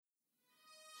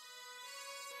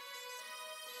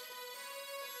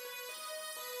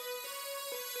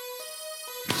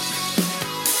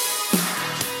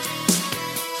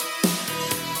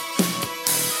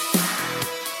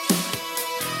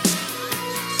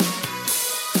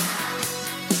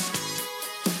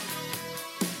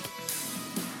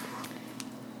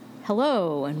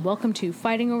Hello, and welcome to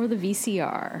Fighting Over the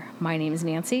VCR. My name is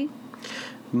Nancy.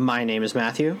 My name is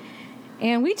Matthew.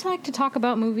 And we like to talk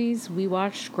about movies we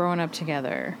watched growing up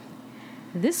together.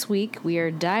 This week, we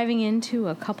are diving into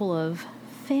a couple of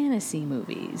fantasy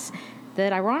movies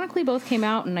that ironically both came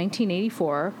out in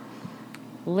 1984.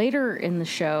 Later in the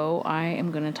show, I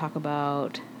am going to talk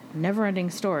about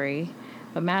Neverending Story,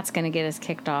 but Matt's going to get us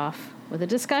kicked off with a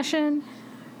discussion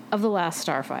of The Last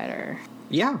Starfighter.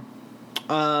 Yeah.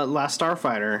 Last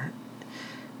Starfighter.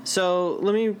 So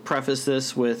let me preface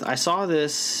this with, I saw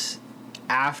this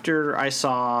after I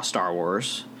saw Star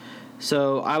Wars.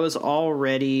 So I was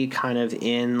already kind of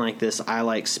in like this I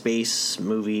like space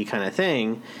movie kind of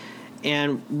thing.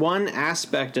 And one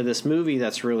aspect of this movie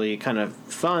that's really kind of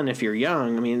fun if you're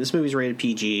young, I mean, this movie's rated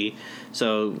PG,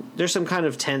 so there's some kind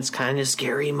of tense, kind of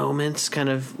scary moments, kind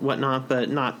of whatnot, but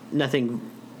nothing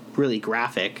really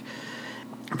graphic.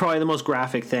 Probably the most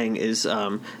graphic thing is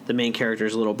the main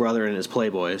character's little brother and his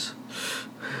Playboys.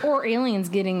 Or aliens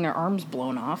getting their arms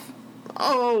blown off.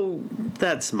 Oh,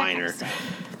 that's minor.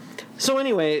 So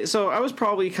anyway, so I was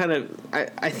probably kind of...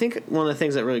 I think one of the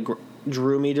things that really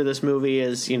drew me to this movie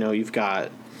is, you know, you've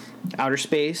got outer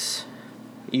space.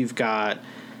 You've got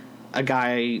a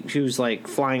guy who's, like,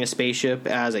 flying a spaceship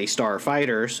as a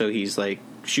starfighter, so he's, like,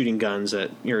 shooting guns at...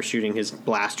 You're shooting his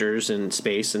blasters in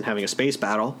space and having a space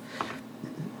battle.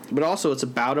 But also, it's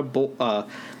about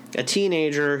a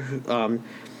teenager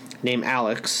named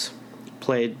Alex,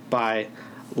 played by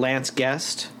Lance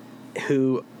Guest,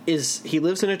 who he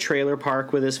lives in a trailer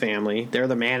park with his family. They're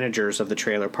the managers of the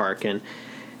trailer park, and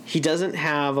he doesn't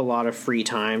have a lot of free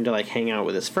time to like hang out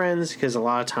with his friends because a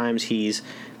lot of times he's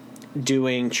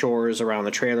doing chores around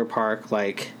the trailer park,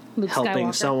 like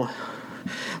helping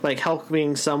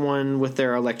someone with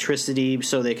their electricity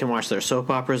so they can watch their soap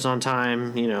operas on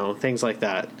time, you know, things like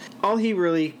that. All he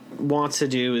really wants to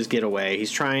do is get away.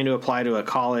 He's trying to apply to a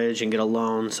college and get a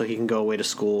loan so he can go away to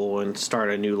school and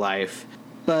start a new life.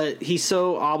 But he's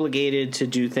so obligated to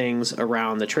do things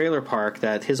around the trailer park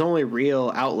that his only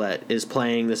real outlet is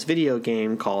playing this video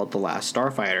game called The Last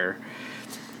Starfighter.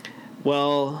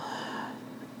 Well,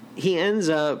 he ends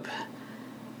up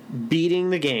beating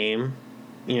the game.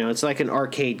 You know, it's like an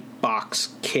arcade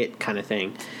box kit kind of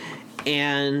thing.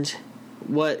 And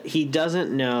what he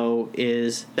doesn't know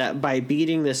is that by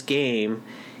beating this game,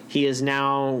 he has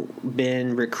now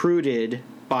been recruited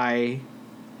by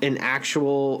an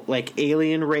actual, like,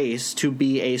 alien race to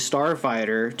be a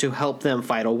starfighter to help them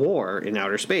fight a war in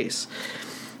outer space.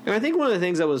 And I think one of the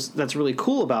things that's really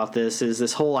cool about this is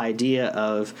this whole idea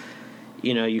of,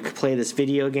 you know, you could play this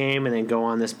video game and then go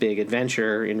on this big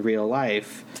adventure in real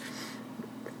life,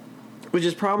 which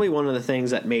is probably one of the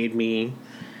things that made me,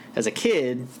 as a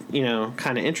kid, you know,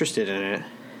 kind of interested in it.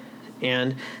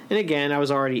 And again, I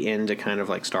was already into kind of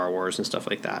like Star Wars and stuff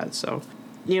like that. So,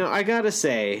 you know, I gotta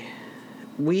say,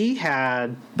 we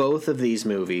had both of these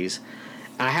movies.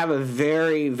 I have a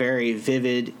very, very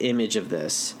vivid image of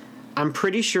this. I'm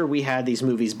pretty sure we had these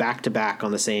movies back to back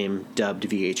on the same dubbed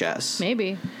VHS.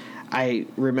 Maybe. I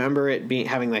remember it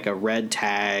having like a red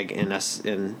tag and us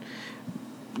in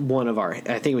one of our,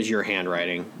 I think it was your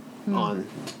handwriting on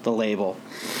the label.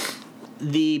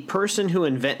 The person who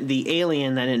the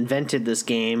alien that invented this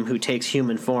game, who takes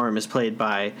human form, is played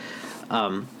by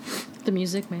The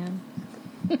Music Man.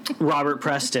 Robert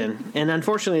Preston. And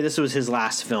unfortunately, this was his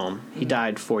last film. He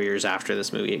died 4 years after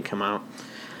this movie had come out.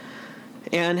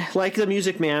 And like The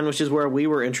Music Man, which is where we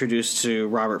were introduced to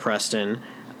Robert Preston,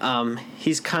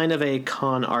 he's kind of a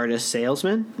con artist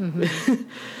salesman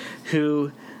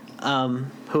who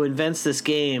invents this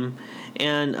game.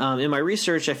 And in my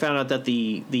research, I found out that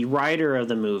the writer of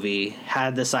the movie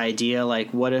had this idea,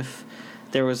 like, what if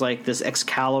there was like this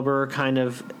Excalibur kind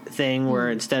of thing where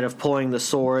instead of pulling the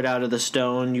sword out of the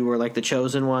stone, you were like the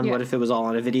chosen one? Yeah. What if it was all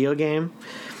on a video game?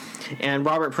 And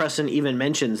Robert Preston even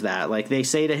mentions that. Like, they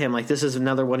say to him, like, this is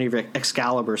another one of your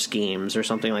Excalibur schemes or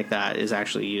something like that is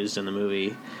actually used in the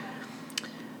movie.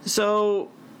 So,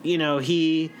 you know,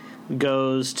 he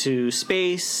goes to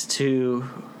space to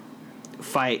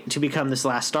fight, to become this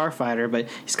last starfighter, but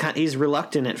he's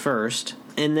reluctant at first.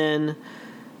 And then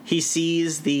he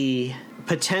sees the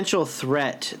potential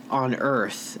threat on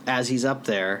Earth as he's up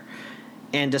there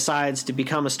and decides to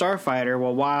become a starfighter.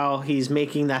 Well, while he's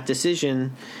making that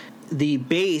decision, the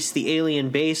alien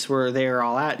base where they're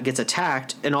all at, gets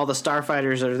attacked, and all the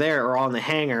starfighters that are there are all in the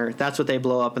hangar. That's what they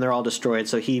blow up, and they're all destroyed.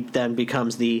 So he then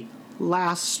becomes the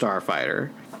last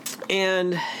starfighter.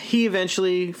 And he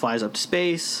eventually flies up to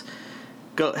space,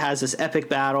 has this epic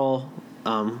battle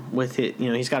with it. You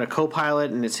know, he's got a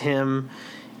co-pilot, and it's him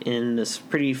in this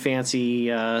pretty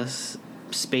fancy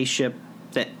spaceship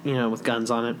that with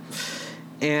guns on it,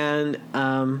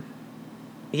 and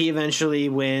he eventually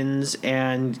wins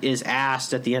and is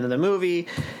asked at the end of the movie,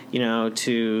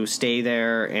 to stay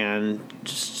there and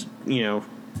just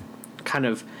kind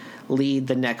of lead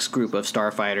the next group of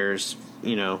starfighters,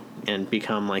 and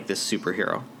become like this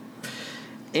superhero.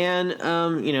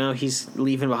 And, he's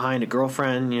leaving behind a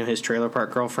girlfriend, his trailer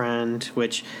park girlfriend,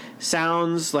 which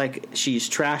sounds like she's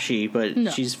trashy,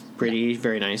 but she's pretty,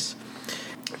 very nice.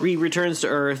 He returns to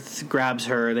Earth, grabs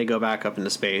her, they go back up into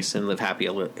space and live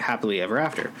happily ever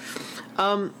after.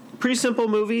 Pretty simple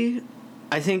movie.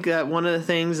 I think that one of the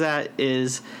things that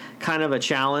is kind of a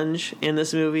challenge in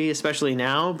this movie, especially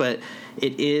now, but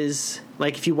it is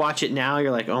like if you watch it now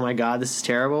you're like, oh my god, this is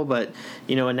terrible, but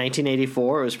in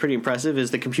 1984 it was pretty impressive,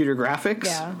 is the computer graphics.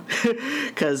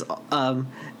 Because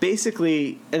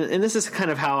basically, and this is kind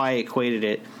of how I equated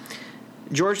it,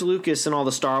 George Lucas in all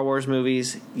the Star Wars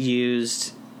movies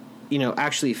used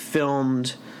actually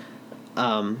filmed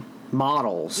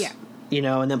models,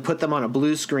 and then put them on a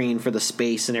blue screen for the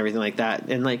space and everything like that.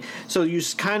 And so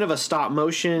use kind of a stop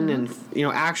motion and,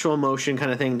 actual motion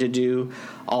kind of thing to do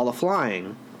all the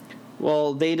flying.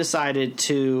 Well, they decided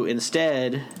to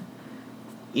instead,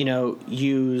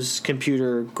 use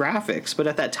computer graphics. But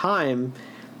at that time,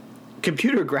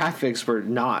 computer graphics were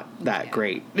not that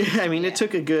great. I mean, it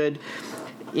took a good,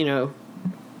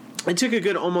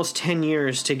 almost 10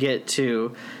 years to get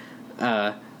to,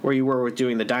 where you were with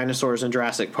doing the dinosaurs in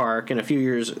Jurassic Park, and a few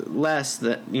years less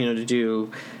to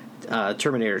do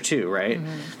Terminator 2, right?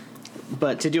 Mm-hmm.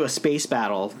 But to do a space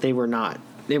battle,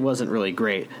 it wasn't really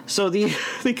great. So the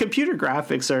computer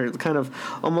graphics are kind of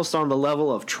almost on the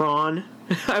level of Tron,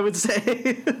 I would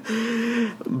say.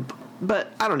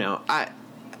 But I don't know.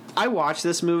 I watched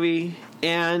this movie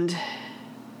and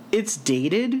it's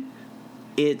dated.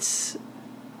 It's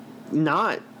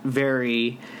not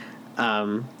very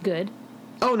good.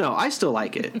 Oh no, I still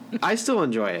like it. I still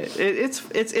enjoy it.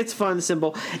 It's fun,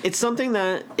 simple. It's something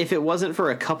that if it wasn't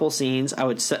for a couple scenes, I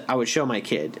would show my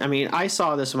kid. I mean, I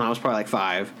saw this when I was probably like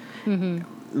 5,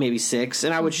 maybe 6,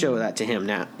 and I would show that to him.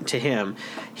 Now, to him,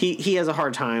 he has a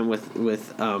hard time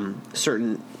with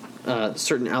certain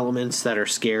elements that are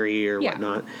scary or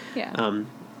whatnot. Yeah.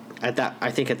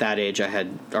 I think at that age, I had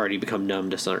already become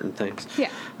numb to certain things. Yeah.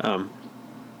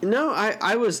 No,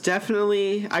 I was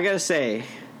definitely, I gotta say,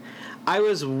 I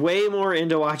was way more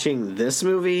into watching this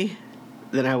movie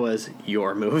than I was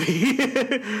your movie.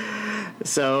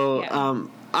 So,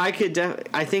 I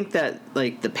think that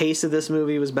like the pace of this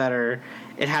movie was better.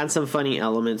 It had some funny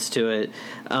elements to it.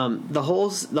 The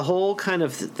whole kind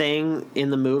of thing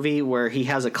in the movie where he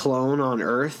has a clone on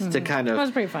Earth to kind of, that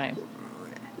was pretty funny.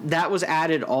 That was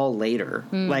added all later.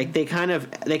 Like they kind of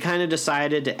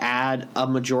decided to add a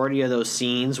majority of those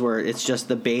scenes where it's just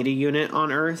the beta unit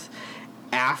on Earth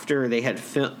after they had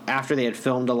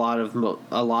filmed a lot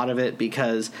of it,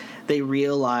 because they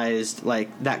realized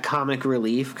like that comic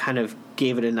relief kind of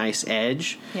gave it a nice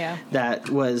edge. Yeah. That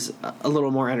was a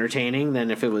little more entertaining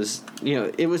than if it was,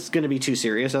 it was going to be too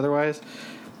serious otherwise.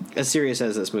 As serious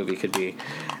as this movie could be.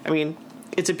 I mean,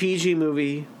 it's a PG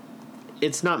movie.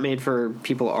 It's not made for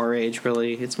people our age,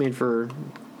 really. It's made for,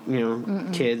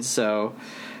 kids, so.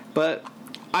 But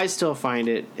I still find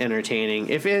it entertaining,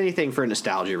 if anything, for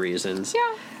nostalgia reasons.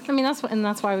 Yeah. I mean,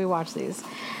 that's why we watch these.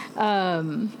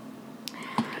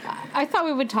 I thought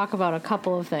we would talk about a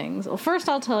couple of things. Well, first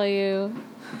I'll tell you,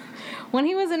 when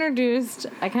he was introduced,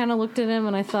 I kind of looked at him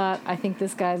and I thought, I think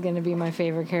this guy's going to be my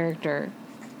favorite character.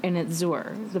 And it's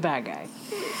Zur, the bad guy.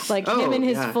 Like him and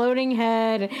his floating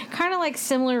head. Kind of like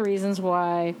similar reasons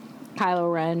why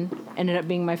Kylo Ren ended up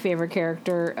being my favorite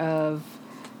character of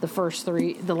the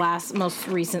most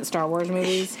recent Star Wars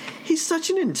movies. He's such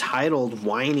an entitled,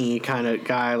 whiny kind of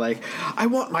guy. Like, I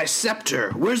want my scepter.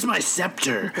 Where's my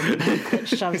scepter?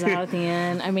 Shoves out at the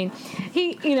end. I mean,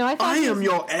 I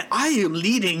am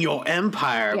leading your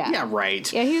empire. Yeah,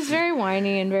 right. Yeah, he was very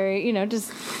whiny and very,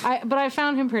 but I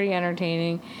found him pretty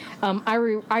entertaining. I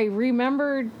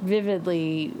remembered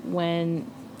vividly when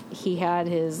he had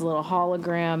his little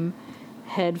hologram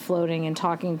head floating and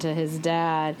talking to his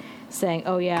dad, saying,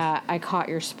 "Oh yeah, I caught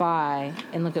your spy,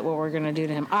 and look at what we're going to do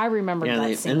to him." I remember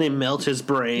that scene. And they melt his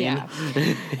brain. Yeah.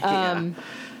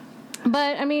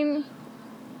 But I mean,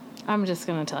 I'm just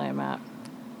going to tell you, Matt,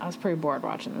 I was pretty bored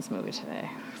watching this movie today.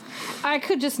 I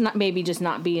could just not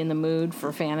be in the mood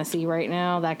for fantasy right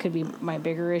now. That could be my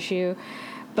bigger issue.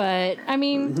 But I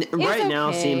mean, right now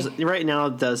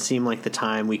it does seem like the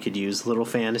time we could use a little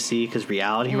fantasy, because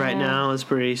reality right now is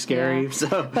pretty scary. Yeah.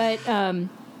 So, but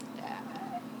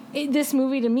This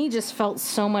movie to me just felt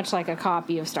so much like a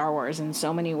copy of Star Wars in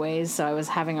so many ways, so I was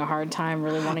having a hard time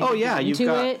really wanting to get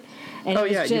into it. And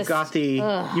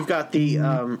you've got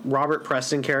the Robert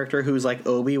Preston character who's like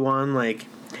Obi-Wan, like,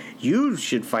 you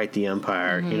should fight the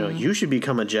Empire, you know, you should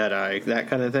become a Jedi, that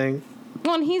kind of thing.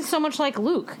 Well, and he's so much like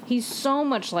Luke.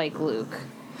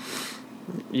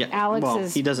 Yeah,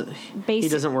 Alex he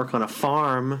doesn't work on a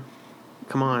farm.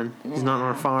 Come on, he's not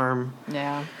on a farm.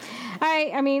 Yeah.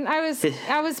 I mean, I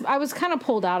was kind of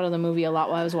pulled out of the movie a lot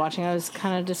while I was watching. I was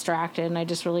kind of distracted, and I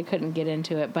just really couldn't get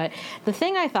into it. But the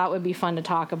thing I thought would be fun to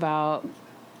talk about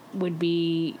would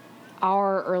be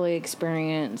our early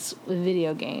experience with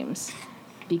video games,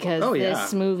 because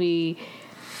this movie,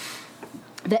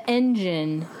 the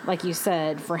engine, like you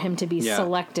said, for him to be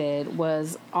selected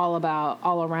was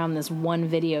all around this one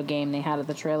video game they had at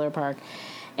the trailer park.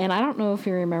 And I don't know if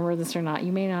you remember this or not.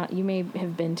 You may not. You may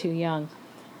have been too young.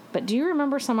 But do you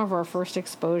remember some of our first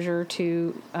exposure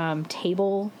to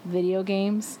table video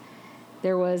games?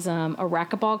 There was a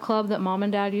racquetball club that Mom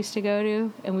and Dad used to go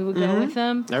to, and we would go with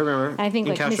them. I remember. And I think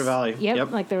in Castro Valley.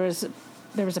 Yep. Like there was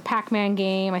a Pac-Man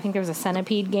game. I think there was a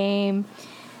Centipede game.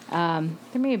 There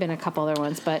may have been a couple other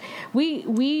ones, but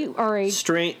we are a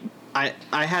straight. I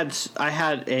had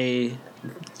a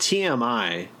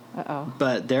TMI. Uh-oh.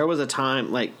 But there was a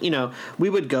time, like, you know, we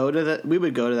would go to that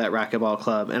racquetball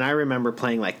club, and I remember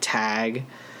playing like tag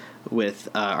with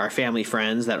our family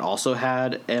friends that also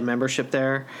had a membership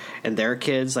there, and their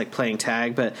kids like playing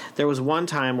tag. But there was one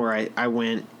time where I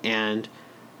went, and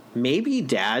maybe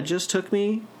Dad just took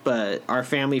me, but our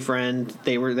family friend,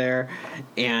 they were there,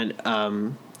 and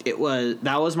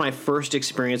that was my first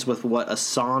experience with what a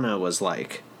sauna was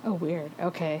like. Oh, weird.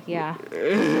 Okay, yeah.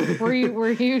 Were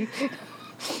you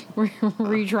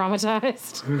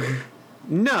re-traumatized?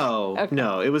 No, okay.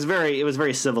 No. It was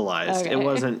very civilized. Okay. It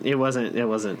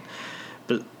wasn't.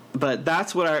 But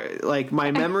that's what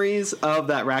my memories of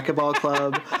that racquetball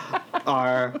club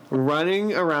are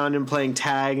running around and playing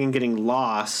tag and getting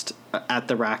lost at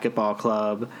the racquetball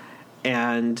club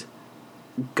and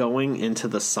going into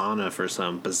the sauna for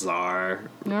some bizarre.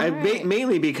 Right.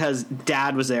 Mainly because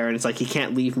Dad was there, and it's like he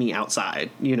can't leave me outside.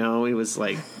 You know, it was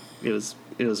weird.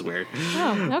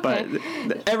 Oh, okay.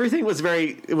 But everything was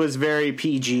very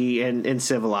PG and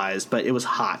civilized, but it was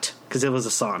hot because it was a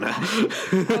sauna.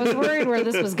 I was worried where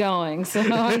this was going, so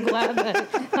I'm glad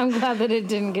that it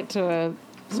didn't get to a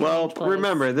well, place.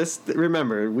 remember this is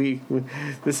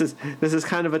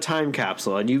kind of a time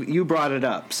capsule, and you brought it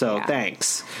up, so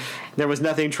thanks. There was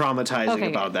nothing traumatizing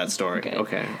about that story.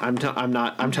 Okay. I'm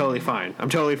totally fine. I'm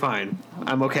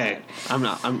okay.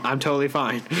 I'm totally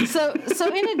fine. So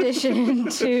in addition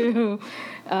to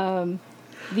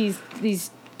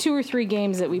these 2 or 3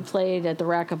 games that we played at the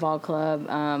racquetball club,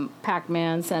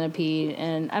 Pac-Man, Centipede,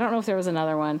 and I don't know if there was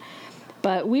another one,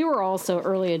 but we were also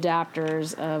early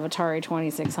adapters of Atari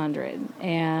 2600,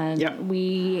 and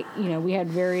we had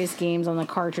various games on the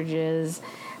cartridges,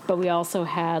 but we also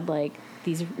had like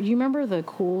these. You remember the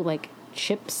cool like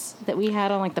chips that we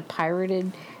had on like the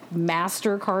pirated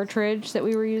master cartridge that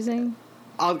we were using?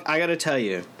 I got to tell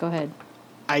you. Go ahead.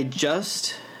 I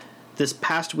just this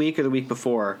past week or the week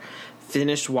before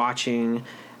finished watching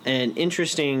an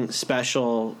interesting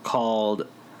special called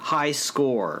High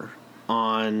Score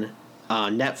on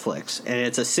Netflix, and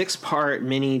it's a 6-part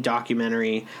mini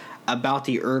documentary about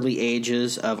the early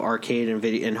ages of arcade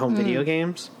and home video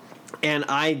games. And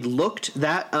I looked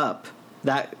up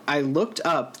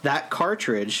that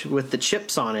cartridge with the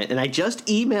chips on it, and I just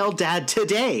emailed Dad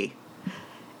today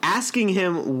asking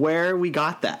him where we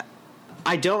got that.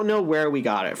 I don't know where we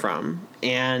got it from.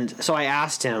 And so I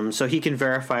asked him so he can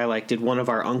verify, like, did one of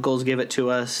our uncles give it to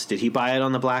us? Did he buy it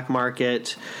on the black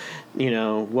market? You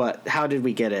know, how did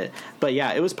we get it? But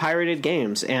yeah, it was pirated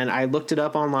games, and I looked it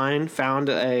up online, found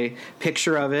a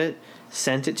picture of it,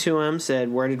 sent it to him,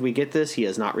 said, where did we get this? He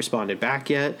has not responded back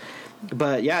yet.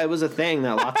 But yeah, it was a thing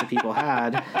that lots of people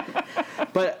had.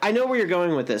 But I know where you're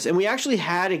going with this. And we actually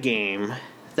had a game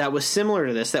that was similar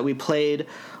to this that we played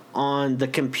on the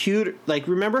computer. Like,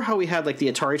 remember how we had like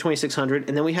the Atari 2600,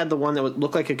 and then we had the one that would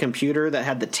look like a computer that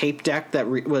had the tape deck that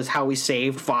was how we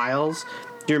saved files?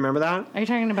 Do you remember that? Are you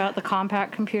talking about the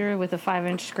compact computer with a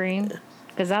 5-inch screen?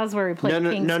 Because that was where we played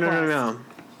King's Quest. No.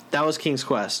 That was King's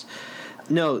Quest.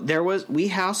 No,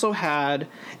 we also had,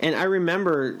 and I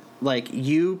remember, like,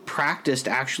 you practiced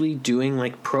actually doing,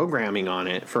 like, programming on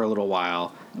it for a little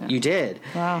while. Yeah. You did.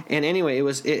 Wow. And anyway,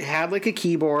 it had, like, a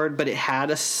keyboard, but it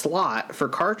had a slot for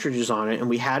cartridges on it, and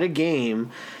we had a game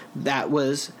that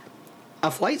was a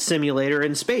flight simulator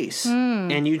in space,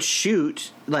 and you'd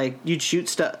shoot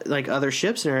stuff like other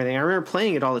ships and everything. I remember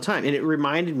playing it all the time, and it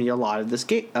reminded me a lot of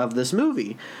this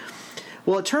movie.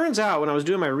 Well, it turns out when I was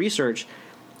doing my research,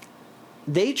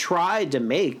 they tried to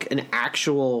make an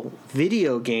actual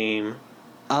video game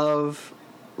of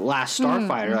Last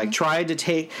Starfighter. Like, tried to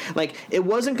take, like, it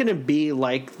wasn't going to be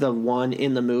like the one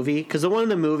in the movie, because the one in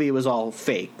the movie was all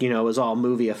fake. You know, it was all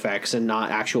movie effects and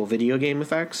not actual video game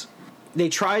effects. They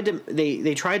tried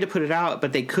to put it out,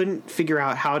 but they couldn't figure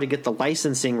out how to get the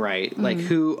licensing right, like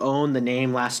who owned the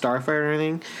name Last Starfighter or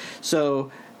anything. So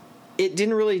it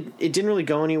didn't really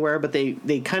go anywhere. But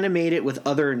they kind of made it with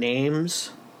other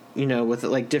names, you know, with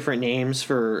like different names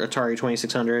for Atari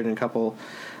 2600 and a couple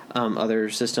other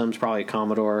systems, probably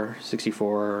Commodore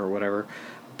 64 or whatever.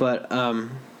 But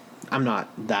I'm not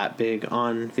that big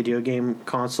on video game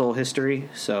console history,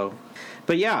 so.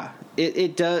 But yeah,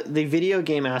 it does. The video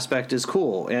game aspect is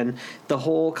cool, and the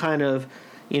whole kind of,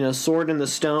 you know, sword in the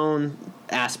stone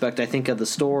aspect, I think, of the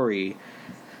story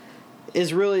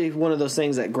is really one of those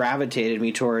things that gravitated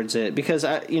me towards it, because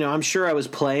I'm sure I was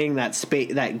playing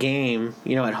that game,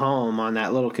 you know, at home on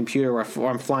that little computer where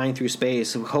I'm flying through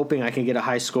space, hoping I can get a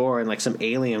high score, and like some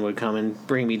alien would come and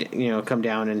bring me, you know, come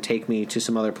down and take me to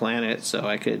some other planet so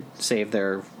I could save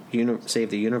the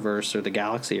universe or the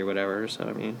galaxy or whatever. So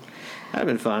I mean, that'd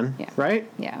been fun, right?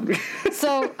 Yeah.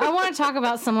 So I want to talk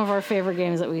about some of our favorite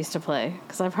games that we used to play,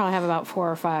 because I probably have about 4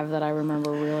 or 5 that I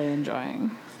remember really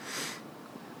enjoying.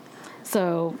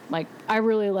 So, like, I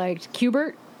really liked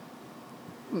Q*bert,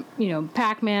 you know,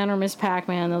 Pac-Man or Miss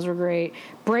Pac-Man. Those were great.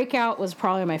 Breakout was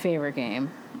probably my favorite game.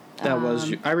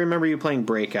 I remember you playing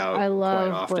Breakout. I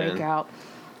love quite often. Breakout.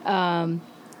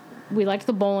 We liked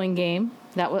the bowling game.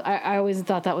 I always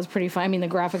thought that was pretty fun. I mean, the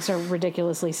graphics are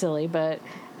ridiculously silly, but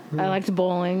I liked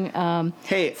bowling.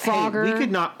 Frogger.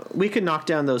 We could knock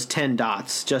down those 10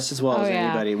 dots just as well as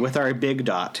anybody with our big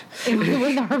dot.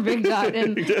 With our big dot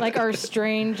and like our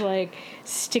strange like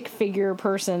stick figure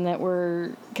person that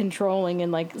we're controlling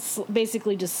and like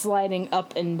basically just sliding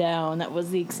up and down. That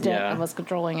was the extent of us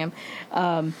controlling him.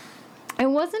 I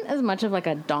wasn't as much of like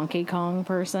a Donkey Kong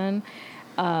person.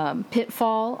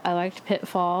 Pitfall. I liked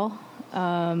Pitfall.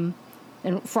 And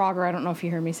Frogger. I don't know if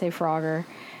you heard me say Frogger.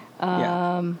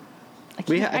 I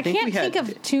can't think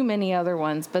of too many other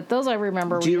ones, but those I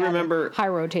remember. Do you remember High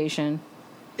Rotation?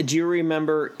 Do you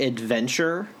remember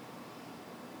Adventure?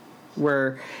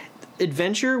 Where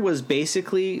Adventure was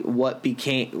basically what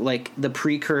became like the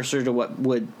precursor to what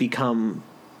would become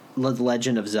The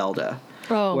Legend of Zelda.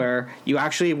 Oh. Where you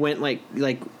actually went like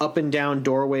up and down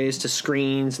doorways to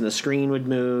screens, and the screen would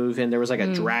move, and there was like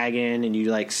a dragon, and you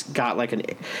like got like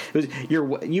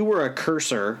you were a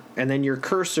cursor, and then your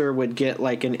cursor would get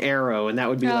like an arrow, and that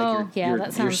would be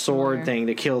your sword thing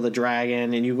to kill the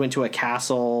dragon, and you went to a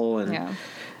castle, and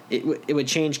it would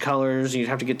change colors, and you'd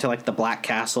have to get to like the black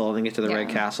castle and then get to the red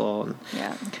castle,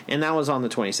 and that was on the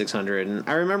 2600, and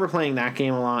I remember playing that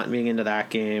game a lot and being into that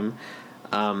game.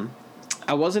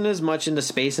 I wasn't as much into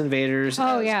Space Invaders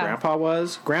as Grandpa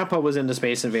was. Grandpa was into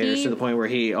Space Invaders to the point where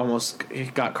he almost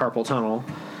got carpal tunnel.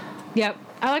 Yep.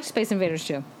 I liked Space Invaders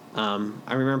too. I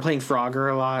remember playing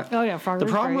Frogger a lot. Oh yeah, Frogger.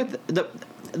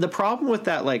 The problem with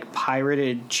that like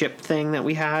pirated chip thing that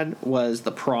we had was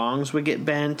the prongs would get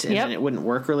bent and then it wouldn't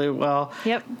work really well.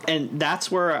 Yep. And that's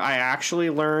where I actually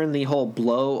learned the whole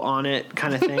blow on it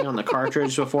kind of thing on the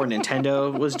cartridge before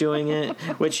Nintendo was doing it,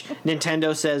 which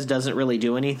Nintendo says doesn't really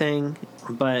do anything.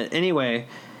 But anyway,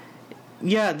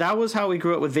 yeah, that was how we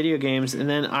grew up with video games. And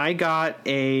then I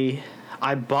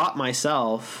bought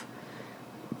myself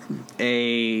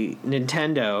a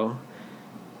Nintendo.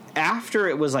 After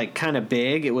it was like kind of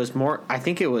big, it was more, I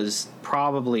think it was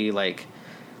probably like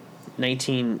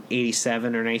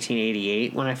 1987 or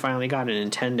 1988 when I finally got a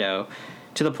Nintendo,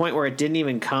 to the point where it didn't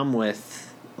even come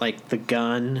with like the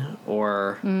gun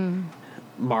or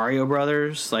Mario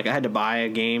Brothers. Like I had to buy a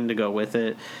game to go with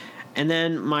it. And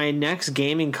then my next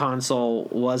gaming console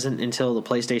wasn't until the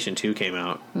PlayStation 2 came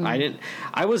out.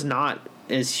 I was not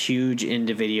as huge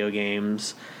into video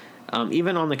games.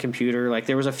 Even on the computer, like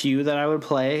there was a few that I would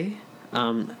play,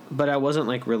 but I wasn't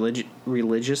like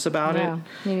religious about it.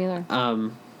 Me neither.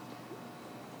 And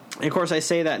of course, I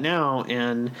say that now,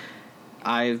 and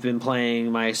I've been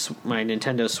playing my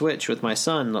Nintendo Switch with my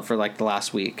son for like the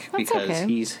last week. That's because okay.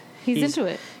 he's into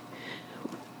it.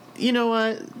 You know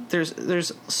what?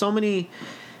 There's so many.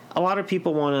 A lot of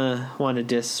people want to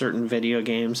diss certain video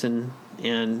games, and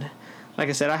like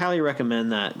I said, I highly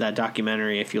recommend that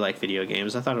documentary if you like video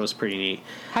games. I thought it was pretty neat.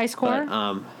 High Score?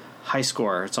 But, High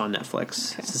Score. It's on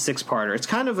Netflix. Okay. It's a 6-parter. It's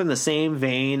kind of in the same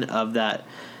vein of that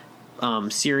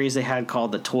series they had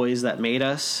called The Toys That Made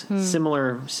Us.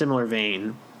 Similar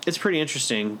vein. It's pretty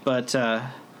interesting, but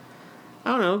I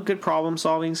don't know, good problem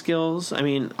solving skills. I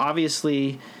mean,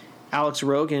 obviously Alex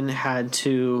Rogan had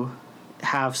to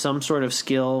have some sort of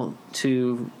skill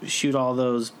to shoot all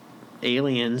those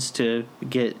aliens to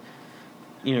get,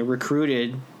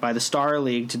 recruited by the Star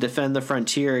League to defend the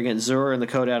frontier against Zur and the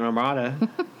Codat Armada.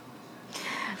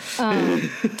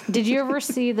 Did you ever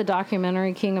see the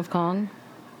documentary King of Kong?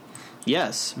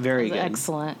 Yes, very good.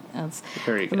 Excellent. That's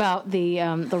very good. About the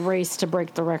race to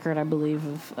break the record, I believe,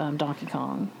 of Donkey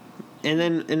Kong. And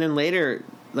then later,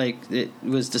 like, it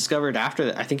was discovered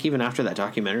even after that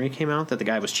documentary came out, that the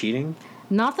guy was cheating.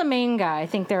 Not the main guy. I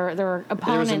think there were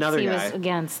opponents he was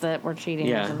against that were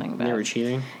cheating or something. They were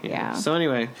cheating. Yeah. So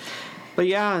anyway, but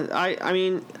yeah, I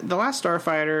mean, The Last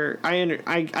Starfighter.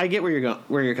 I get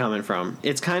where you're coming from.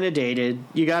 It's kind of dated.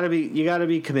 You gotta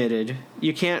be committed.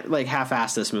 You can't like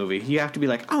half-ass this movie. You have to be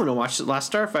like, I want to watch The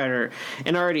Last Starfighter,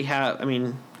 and already have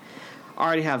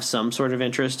some sort of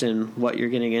interest in what you're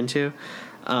getting into.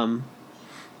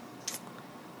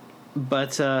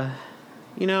 But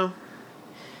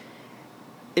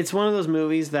it's one of those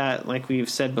movies that, like we've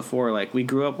said before, like we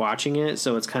grew up watching it,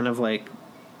 so it's kind of like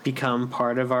become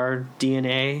part of our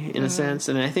DNA in a sense.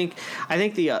 And I think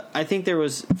there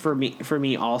was for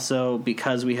me also,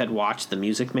 because we had watched The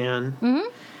Music Man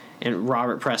and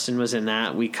Robert Preston was in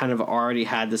that, we kind of already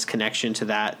had this connection to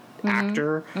that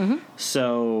actor.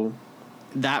 So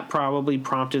that probably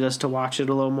prompted us to watch it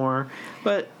a little more.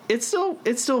 But it's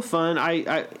still fun.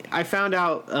 I found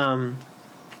out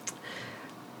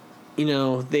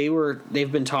they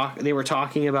were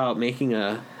talking about making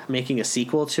a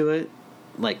sequel to it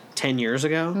like 10 years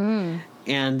ago.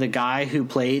 And the guy who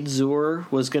played Zur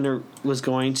was going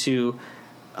to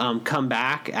come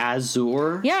back as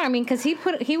Zur. Yeah, I mean, because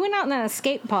he went out in that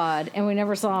escape pod and we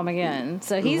never saw him again.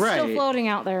 So he's still floating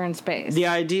out there in space. The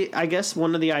idea, I guess,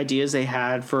 one of the ideas they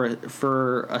had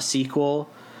for a sequel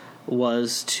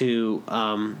was to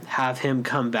have him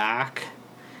come back,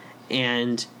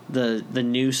 and the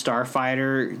new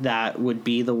Starfighter that would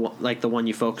be the one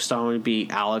you focused on would be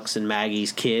Alex and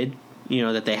Maggie's kid,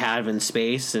 that they have in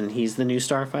space, and he's the new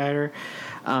Starfighter.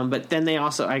 But then they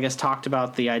also, I guess, talked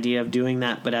about the idea of doing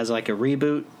that, but as like a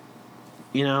reboot,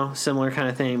 similar kind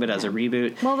of thing, but as a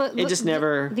reboot. Well, it just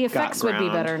never the effects would be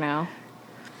better now.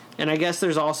 And I guess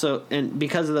there's also, and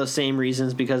because of those same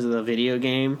reasons, because of the video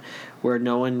game, where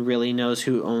no one really knows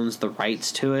who owns the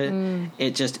rights to it,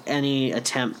 it just, any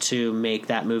attempt to make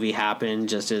that movie happen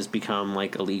just has become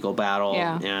like a legal battle,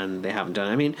 and they haven't done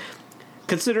it. I mean,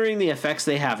 considering the effects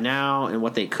they have now and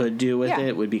what they could do with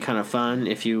it would be kind of fun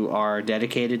if you are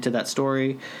dedicated to that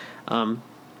story.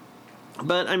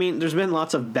 But, I mean, there's been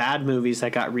lots of bad movies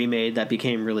that got remade that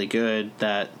became really good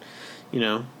that,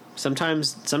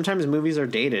 sometimes movies are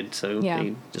dated, so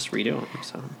they just redo them.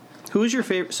 So, who is your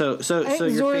favorite? So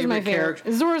your favorite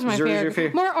character? Zor's my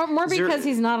favorite. More because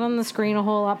he's not on the screen a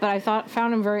whole lot, but I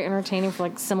found him very entertaining for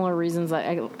like similar reasons.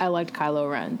 I liked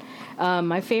Kylo Ren.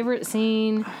 My favorite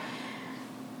scene.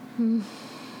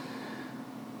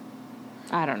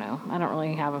 I don't know. I don't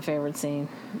really have a favorite scene.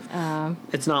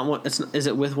 It's not one. Is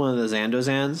it with one of the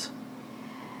Zandozans?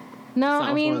 No,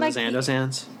 I mean, one of the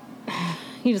Zandozans.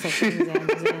 You just like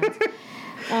Zandozans.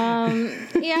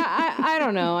 I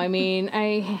don't know. I mean,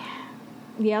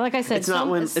 like I said, it's not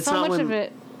when much of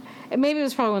it. Maybe it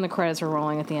was probably when the credits were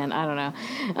rolling at the end. I don't know.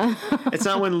 It's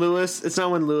not when Lewis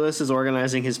is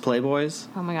organizing his Playboys.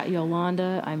 Oh my God,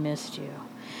 Yolanda, I missed you.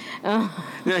 No,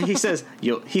 he says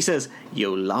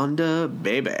Yolanda,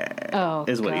 baby. Oh,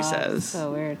 is what he says.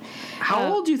 So weird.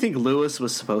 How old do you think Lewis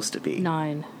was supposed to be?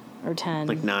 9 or 10.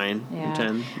 Like 9 or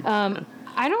 10.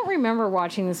 I don't remember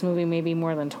watching this movie maybe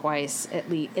more than twice at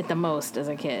the most as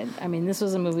a kid. I mean, this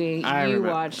was a movie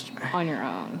watched on your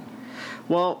own.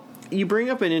 Well, you bring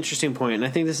up an interesting point, and I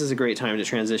think this is a great time to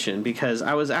transition, because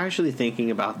I was actually thinking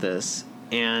about this,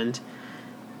 and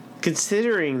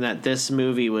considering that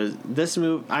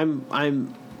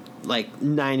I'm like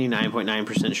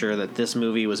 99.9% sure that this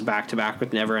movie was back to back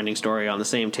with Neverending Story on the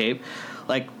same tape.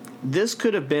 Like, this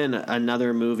could have been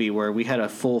another movie where we had a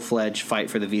full-fledged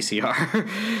fight for the VCR,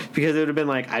 because it would have been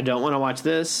like, I don't want to watch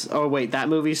this. Oh wait, that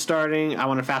movie's starting. I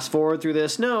want to fast forward through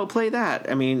this. No, play that.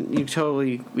 I mean, we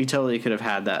totally could have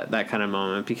had that kind of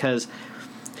moment, because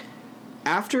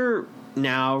after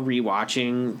now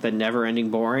rewatching The Neverending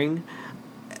Boring,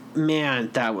 man,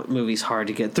 that movie's hard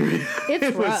to get through. It's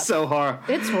it rough. was so hard.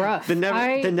 It's rough. The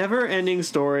Never-Ending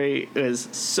Story is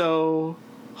so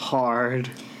hard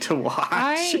to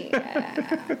watch.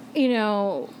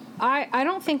 I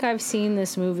don't think I've seen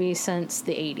this movie since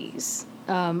the 80s.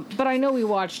 But I know we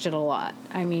watched it a lot.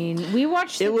 I mean, we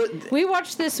watched this movie. We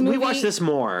watched this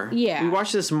more. Yeah. We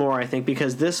watched this more, I think,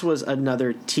 because this was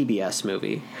another TBS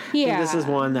movie. Yeah. This is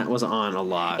one that was on a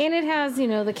lot. And it has,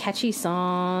 the catchy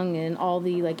song and all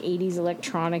the, 80s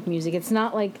electronic music. It's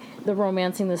not like the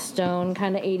Romancing the Stone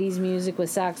kind of 80s music with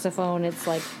saxophone. It's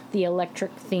like the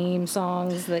electric theme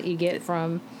songs that you get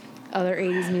from other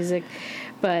 80s music.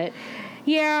 But...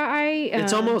 yeah,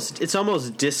 it's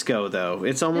almost disco though.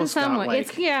 It's almost got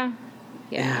like yeah.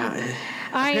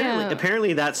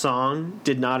 Apparently that song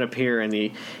did not appear in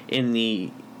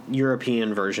the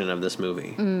European version of this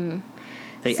movie.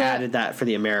 They added that for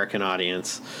the American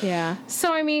audience. Yeah.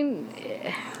 So I mean,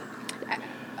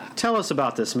 tell us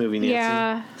about this movie, Nancy.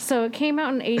 Yeah. So it came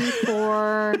out in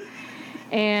 '84,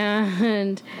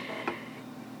 and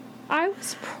I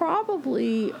was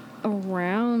probably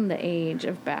around the age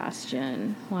of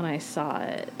Bastian when I saw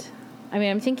it. I mean,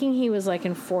 I'm thinking he was like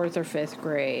in 4th or 5th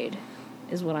grade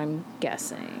is what I'm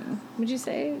guessing. Would you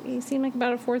say he seemed like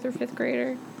about a 4th or 5th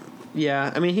grader?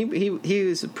 Yeah, I mean, he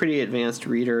was a pretty advanced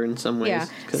reader in some ways. Yeah,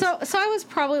 so I was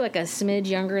probably like a smidge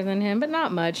younger than him, but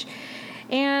not much.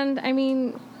 And I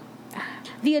mean,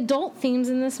 the adult themes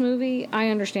in this movie I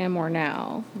understand more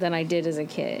now than I did as a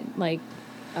kid. Like,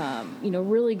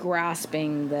 really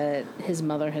grasping that his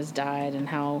mother has died and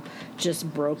how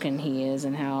just broken he is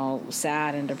and how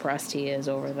sad and depressed he is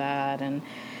over that. And,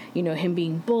 him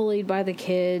being bullied by the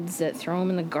kids that throw him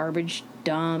in the garbage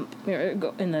dumpster.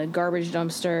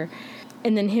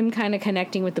 And then him kind of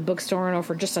connecting with the bookstore owner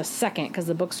for just a second because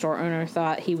the bookstore owner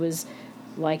thought he was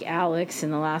like Alex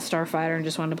in The Last Starfighter and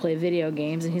just wanted to play video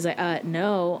games. And he's like,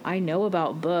 no, I know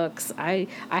about books. I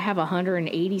have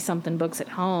 180 something books at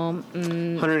home.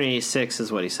 186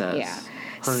 is what he says. Yeah.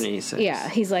 186. Yeah,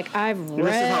 he's like, I've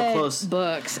read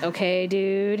books, okay,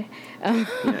 dude?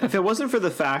 If it wasn't for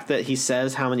the fact that he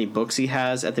says how many books he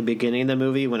has at the beginning of the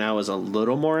movie when I was a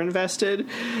little more invested,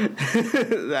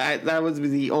 that was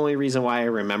the only reason why I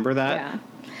remember that. Yeah.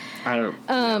 I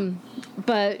don't.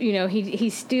 But he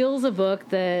steals a book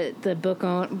that the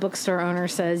bookstore owner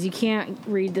says you can't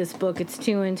read this book. It's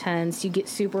too intense. You get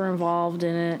super involved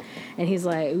in it, and he's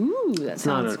like, "Ooh, that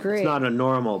sounds great." It's not a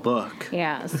normal book.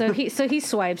 Yeah. So he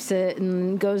swipes it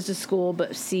and goes to school,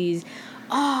 but sees,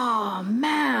 oh,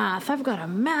 math. I've got a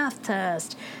math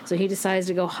test. So he decides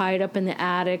to go hide up in the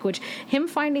attic, which him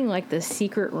finding like the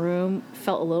secret room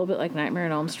felt a little bit like Nightmare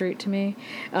on Elm Street to me.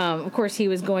 Of course, he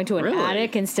was going to an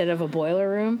attic instead of a boiler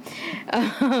room.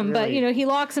 But, he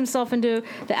locks himself into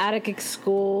the attic at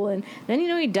school. And then,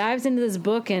 he dives into this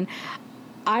book. And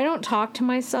I don't talk to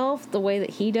myself the way that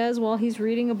he does while he's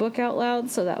reading a book out loud.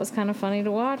 So that was kind of funny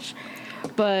to watch.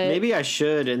 But maybe I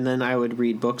should, and then I would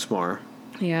read books more.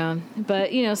 Yeah, but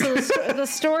so the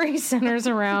story centers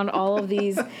around all of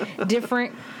these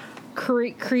different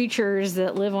creatures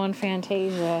that live on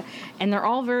Fantasia, and they're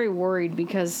all very worried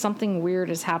because something weird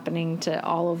is happening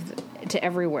to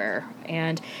everywhere,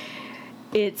 and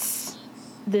it's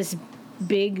this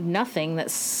big nothing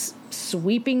that's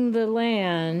sweeping the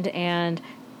land. And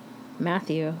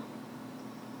Matthew,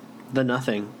 the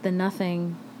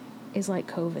nothing is like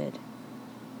COVID,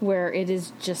 where it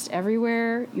is just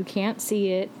everywhere. You can't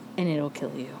see it, and it'll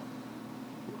kill you.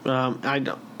 I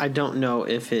don't know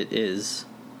if it is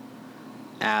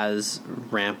as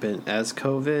rampant as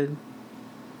COVID,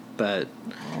 but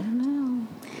I don't know.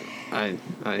 I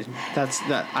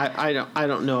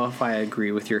don't know if I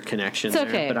agree with your connection. It's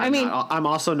okay. There, but I'm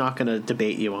also not going to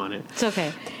debate you on it. It's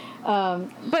okay.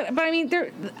 But I mean,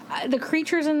 the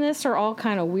creatures in this are all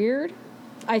kind of weird.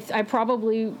 I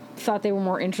probably thought they were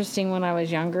more interesting when I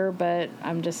was younger, but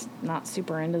I'm just not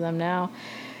super into them now.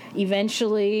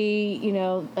 Eventually,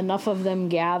 enough of them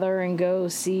gather and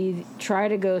try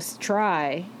to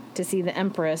see the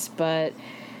Empress, but,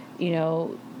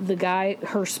 the guy,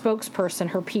 her spokesperson,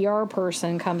 her PR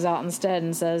person comes out instead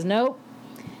and says, nope,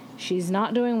 she's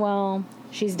not doing well,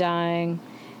 she's dying,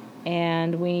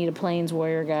 and we need a Plains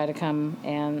Warrior guy to come,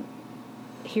 and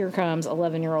here comes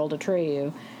 11-year-old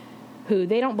Atreyu, who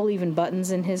they don't believe in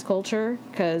buttons in his culture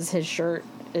because his shirt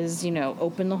is,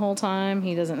 open the whole time.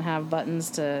 He doesn't have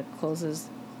buttons to close his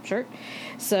shirt.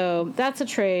 So that's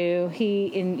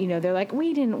Atreyu. They're like,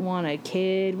 we didn't want a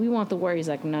kid. We want the warrior. He's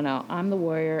like, no, I'm the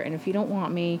warrior. And if you don't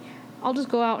want me, I'll just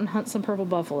go out and hunt some purple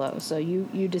buffalo. So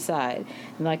you decide. And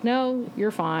they're like, no,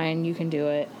 you're fine. You can do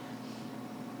it.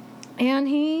 And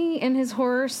he and his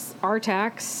horse,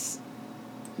 Artax,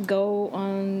 go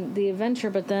on the adventure,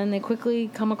 but then they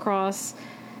quickly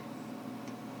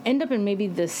end up in maybe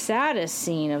the saddest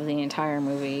scene of the entire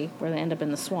movie, where they end up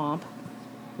in the swamp,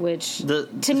 which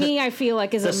to me I feel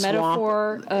like is a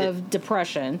metaphor of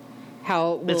depression.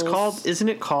 how it It's will called, isn't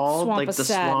it called Swamp like of the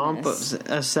swamp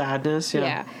of sadness?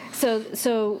 Yeah.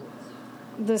 So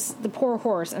the poor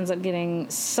horse ends up getting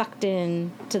sucked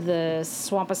in to the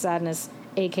swamp of sadness,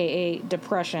 aka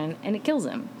depression, and it kills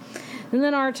him. And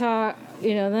then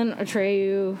then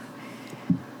Atreyu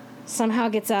somehow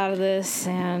gets out of this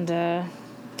and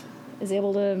is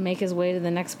able to make his way to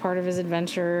the next part of his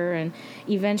adventure, and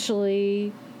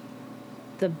eventually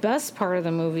the best part of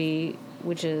the movie,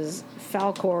 which is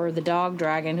Falkor, the dog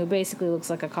dragon, who basically looks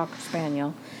like a cocker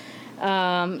spaniel,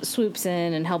 swoops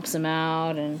in and helps him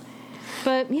out.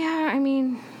 But yeah, I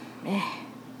mean,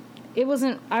 it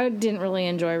wasn't. I didn't really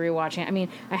enjoy rewatching it. I mean,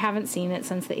 I haven't seen it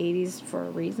since the 80s for a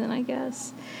reason, I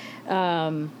guess.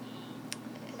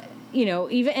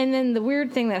 Even, and then the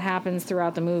weird thing that happens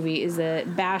throughout the movie is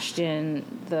that Bastian,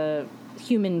 the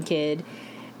human kid,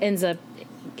 ends up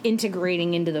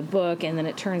integrating into the book, and then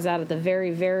it turns out at the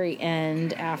very, very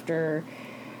end, after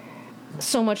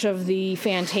so much of the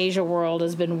Fantasia world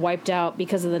has been wiped out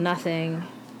because of the Nothing,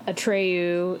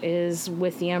 Atreyu is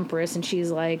with the Empress, and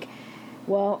she's like,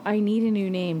 well, I need a new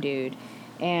name, dude,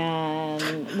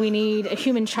 and we need a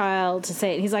human child to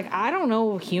say it. And he's like, I don't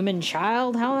know, human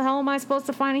child? How the hell am I supposed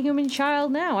to find a human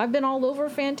child now? I've been all over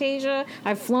Fantasia.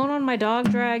 I've flown on my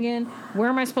dog dragon. Where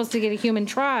am I supposed to get a human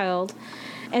child?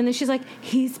 And then she's like,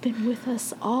 he's been with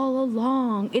us all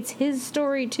along. It's his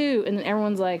story, too. And then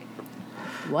everyone's like,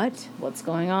 what? What's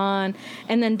going on?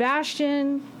 And then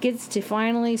Bastian gets to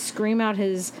finally scream out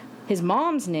his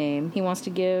mom's name. He wants to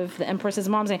give the Empress his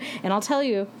mom's name. And I'll tell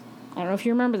you, I don't know if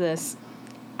you remember this,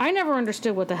 I never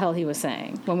understood what the hell he was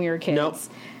saying when we were kids.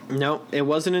 Nope. It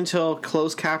wasn't until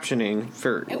closed captioning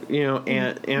for,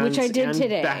 and which I did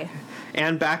today.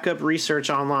 And backup research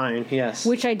online, yes.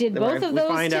 Which I did both of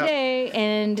those today,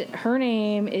 and her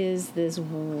name is this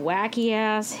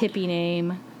wacky-ass hippie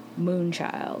name,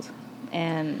 Moonchild.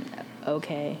 And,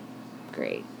 okay,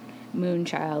 great.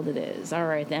 Moonchild it is. All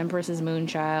right, the Empress is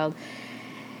Moonchild.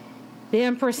 The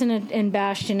Empress and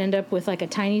Bastian end up with like a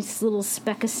tiny little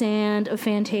speck of sand of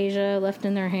Fantasia left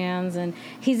in their hands, and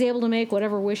he's able to make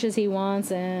whatever wishes he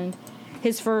wants, and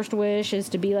his first wish is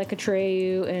to be like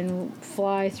Atreyu and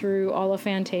fly through all of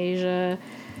Fantasia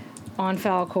on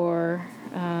Falkor,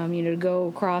 to go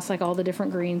across like all the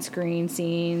different green screen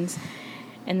scenes.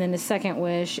 And then his second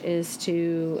wish is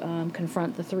to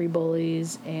confront the three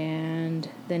bullies, and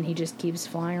then he just keeps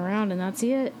flying around, and that's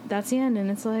it. That's the end. And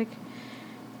it's like,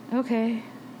 okay,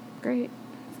 great.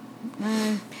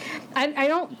 I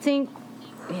don't think,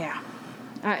 yeah.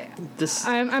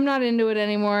 I'm not into it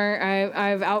anymore.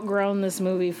 I've outgrown this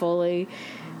movie fully.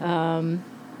 All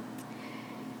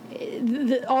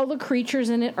the creatures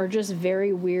in it are just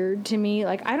very weird to me.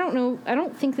 Like, I don't know. I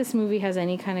don't think this movie has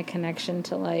any kind of connection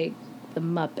to like the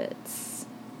Muppets,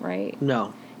 right?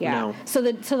 No. Yeah. No. So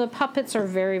the puppets are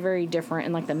very, very different,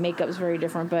 and like the makeup's very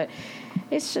different. But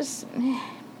it's just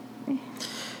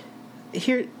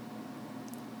here.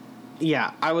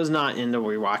 Yeah, I was not into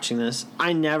rewatching this.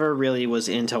 I never really was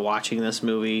into watching this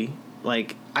movie.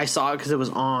 Like, I saw it because it was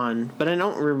on, but I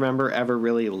don't remember ever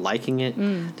really liking it.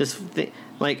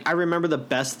 I remember the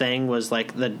best thing was,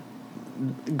 like, the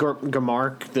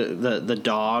Gamark, the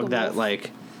dog that,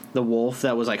 like, the wolf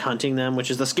that was, like, hunting them,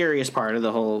 which is the scariest part of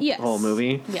the whole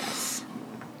movie. Yes.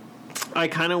 I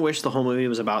kind of wish the whole movie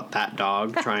was about that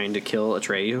dog trying to kill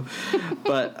Atreyu.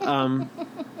 But,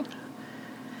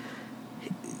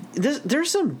 there's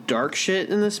some dark shit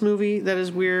in this movie that is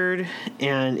weird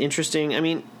and interesting. I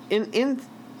mean, in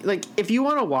like, if you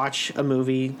want to watch a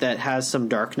movie that has some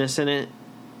darkness in it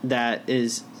that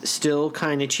is still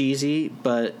kind of cheesy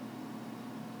but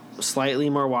slightly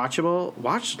more watchable,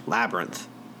 watch Labyrinth.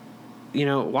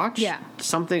 Watch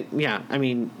something. Yeah, I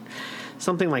mean,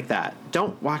 something like that.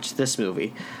 Don't watch this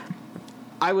movie.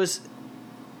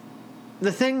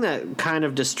 The thing that kind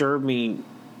of disturbed me,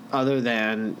 other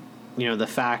than the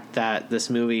fact that this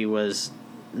movie was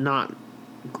not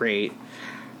great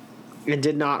and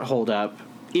did not hold up,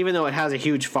 even though it has a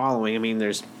huge following. I mean,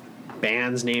 there's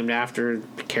bands named after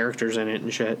characters in it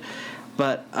and shit.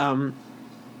 But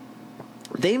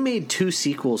they made 2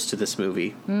 sequels to this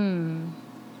movie. And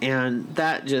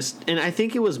I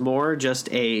think it was more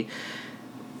just a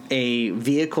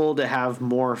vehicle to have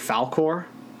more Falkor,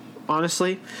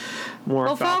 honestly.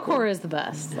 Well, Falkor is the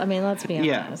best. I mean, let's be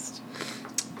honest.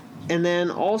 And then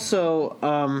also,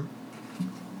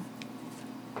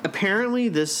 apparently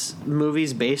this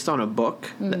movie's based on a book,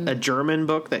 a German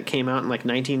book that came out in like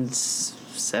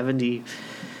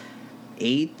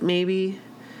 1978, maybe.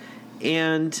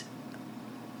 And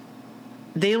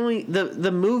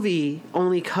the movie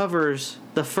only covers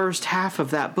the first half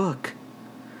of that book.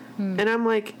 And I'm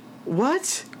like,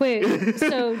 What? Wait,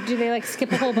 so do they like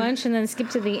skip a whole bunch and then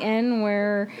skip to the end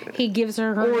where he gives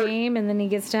her name and then he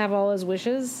gets to have all his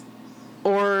wishes?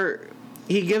 Or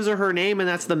he gives her name and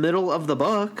that's the middle of the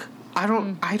book. I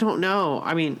don't know.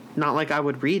 I mean, not like I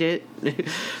would read it,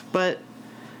 but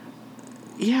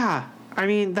yeah, I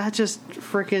mean, that just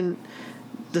freaking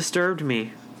disturbed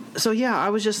me. So yeah, I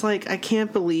was just like, I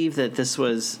can't believe that this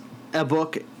was a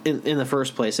book in the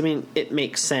first place. I mean, it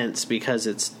makes sense because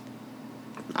it's,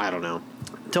 I don't know,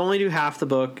 to only do half the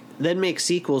book, then make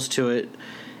sequels to it,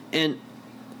 and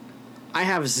I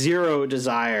have zero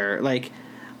desire. Like,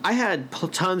 I had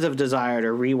tons of desire to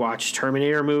rewatch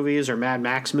Terminator movies or Mad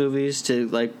Max movies to,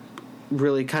 like,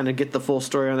 really kind of get the full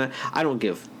story on that. I don't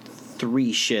give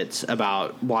three shits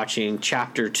about watching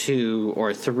chapter 2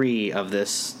 or 3 of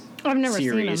this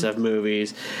series of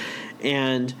movies.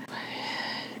 And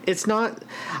it's not,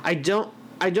 I don't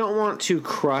want to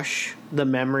crush the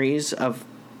memories of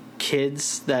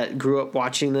kids that grew up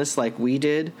watching this like we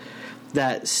did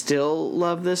that still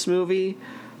love this movie,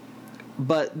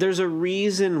 but there's a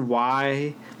reason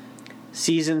why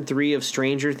season 3 of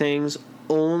Stranger Things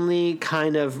only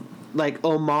kind of like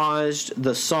homaged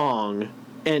the song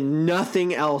and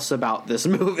nothing else about this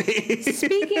movie.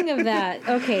 Speaking of that,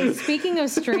 okay, speaking of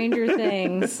Stranger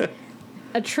Things,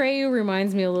 Atreyu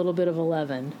reminds me a little bit of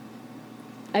Eleven.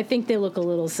 I think they look a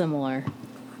little similar.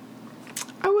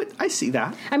 I see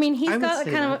that. I mean, he's got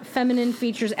kind of feminine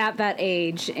features at that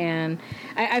age, and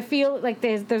I feel like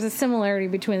there's a similarity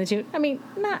between the two. I mean,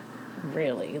 not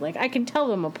really. Like, I can tell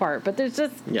them apart, but there's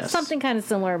just something kind of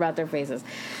similar about their faces.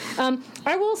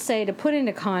 I will say, to put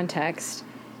into context,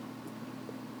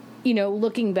 you know,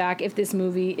 looking back, if this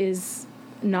movie is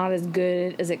not as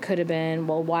good as it could have been,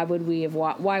 well, why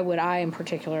would I in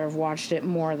particular have watched it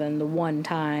more than the one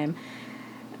time?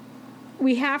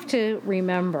 We have to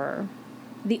remember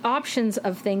the options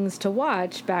of things to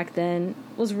watch back then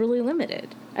was really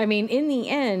limited. I mean, in the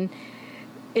end,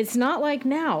 it's not like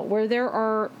now where there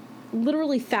are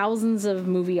literally thousands of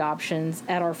movie options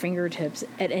at our fingertips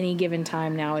at any given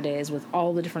time nowadays with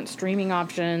all the different streaming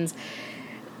options.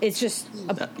 It's just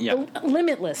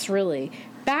limitless, really.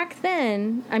 Back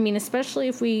then, I mean, especially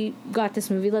if we got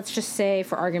this movie, let's just say,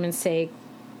 for argument's sake,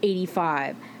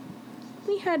 85,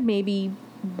 we had maybe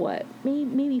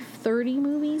 30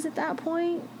 movies at that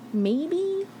point?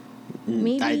 Maybe.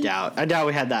 I doubt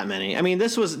we had that many. I mean,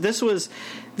 this was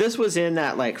in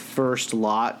that like first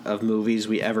lot of movies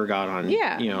we ever got on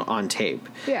on tape.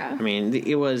 Yeah. I mean,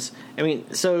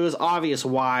 so it was obvious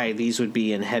why these would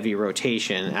be in heavy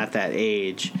rotation at that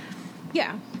age.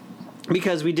 Yeah.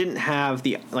 Because we didn't have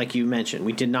like you mentioned,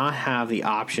 we did not have the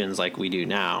options like we do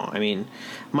now. I mean,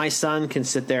 my son can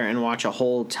sit there and watch a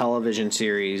whole television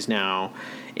series now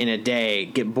in a day,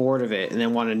 get bored of it, and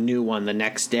then want a new one the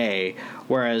next day,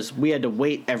 whereas we had to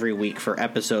wait every week for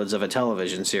episodes of a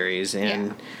television series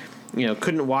and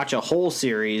couldn't watch a whole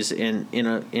series in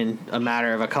a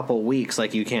matter of a couple weeks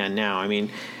like you can now. I mean,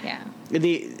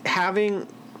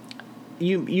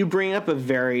 you bring up a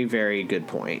very, very good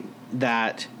point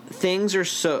that things are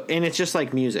so, and it's just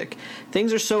like music,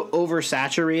 things are so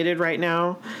oversaturated right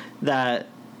now that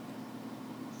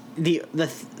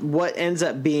what ends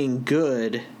up being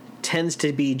good tends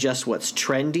to be just what's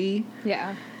trendy.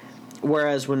 Yeah.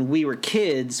 Whereas when we were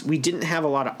kids, we didn't have a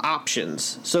lot of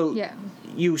options. So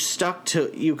you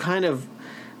kind of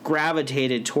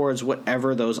gravitated towards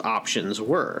whatever those options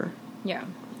were. Yeah.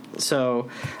 So,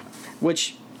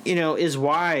 which, is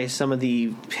why some of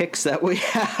the picks that we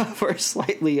have are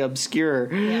slightly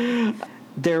obscure. Yeah.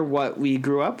 They're what we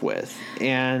grew up with,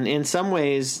 and in some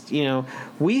ways,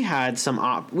 we had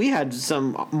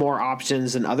some more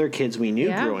options than other kids we knew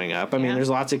growing up. I mean, there's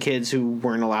lots of kids who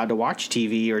weren't allowed to watch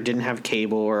TV or didn't have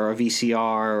cable or a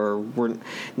VCR or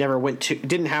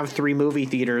didn't have 3 movie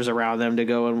theaters around them to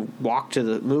go and walk to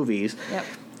the movies. Yep.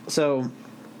 So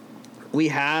we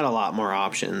had a lot more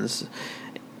options.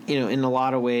 In a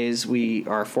lot of ways, we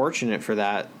are fortunate for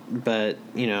that, but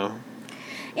And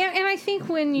I think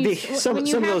some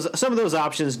of those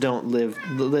options don't live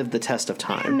the test of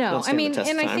time. No, I mean,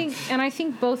 I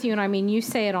think both you and I mean, you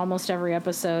say it almost every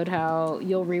episode how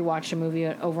you'll rewatch a movie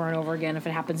over and over again if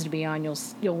it happens to be on.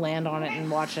 You'll land on it and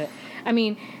watch it. I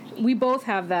mean, we both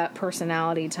have that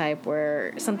personality type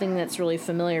where something that's really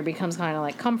familiar becomes kind of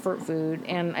like comfort food.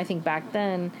 And I think back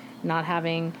then, not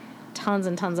having tons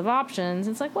and tons of options,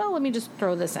 it's like, well, let me just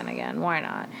throw this in again. Why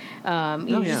not?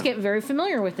 You just get very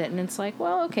familiar with it, and it's like,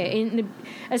 well, okay. And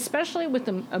especially with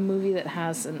a movie that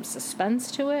has some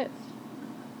suspense to it,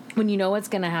 when you know what's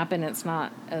going to happen, it's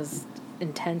not as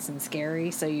intense and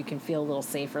scary, so you can feel a little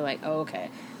safer, like, oh, okay,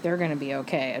 they're going to be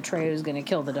okay. Atreyu going to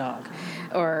kill the dog.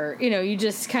 Or, you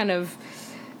just kind of,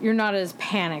 you're not as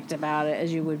panicked about it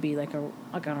as you would be like on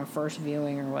a first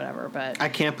viewing or whatever. But I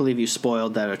can't believe you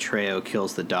spoiled that Atreyu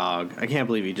kills the dog. I can't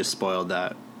believe you just spoiled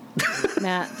that.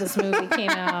 Matt, this movie came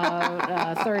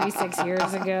out 36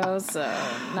 years ago, so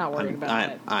not worried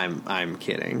about it. I'm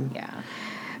kidding. Yeah.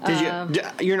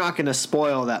 You're not going to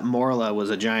spoil that Morla was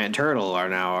a giant turtle,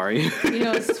 are you?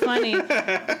 It's funny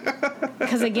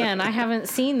because again, I haven't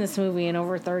seen this movie in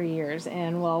over 30 years,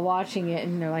 and while watching it,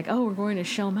 and they're like, "Oh, we're going to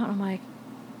Shell Mountain," I'm like,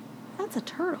 "That's a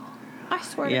turtle." I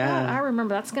swear to God, I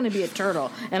remember that's going to be a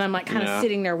turtle. And I'm like kind of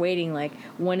sitting there waiting, like,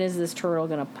 when is this turtle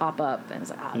going to pop up? And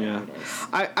it's like, there it is.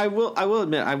 I will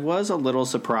admit, I was a little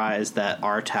surprised that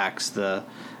Artax, the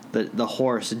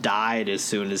horse, died as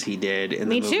soon as he did in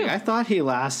the movie. Me too. I thought he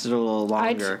lasted a little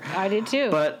longer. I did too.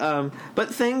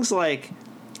 But things like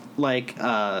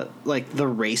the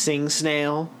racing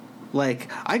snail.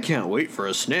 Like, I can't wait for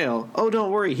a snail. Oh,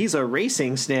 don't worry, he's a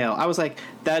racing snail. I was like,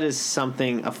 that is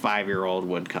something a 5-year-old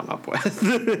would come up with.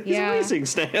 He's a racing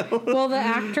snail. Well, the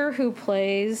actor who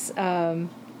plays the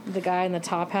guy in the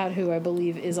top hat, who I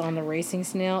believe is on the racing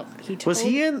snail, was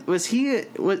he in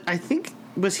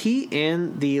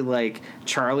the like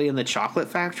Charlie and the Chocolate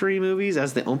Factory movies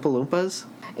as the Oompa Loompas?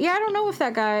 Yeah, I don't know if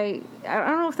that guy. I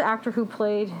don't know if the actor who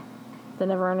played the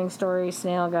Neverending Story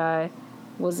snail guy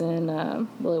was in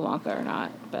Willy Wonka or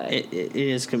not, but it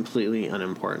is completely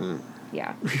unimportant.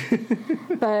 Yeah.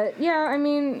 But yeah, I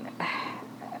mean,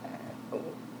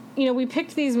 we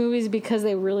picked these movies because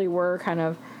they really were kind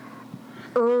of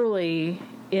early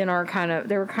in our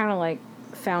they were kind of like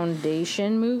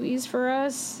foundation movies for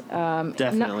us.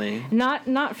 Definitely.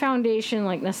 Not foundation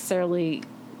like necessarily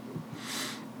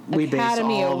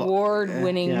Academy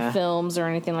Award-winning films or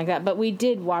anything like that, but we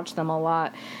did watch them a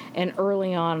lot, and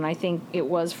early on, and I think it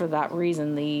was for that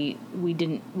reason we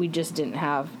just didn't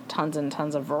have tons and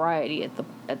tons of variety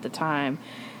at the time,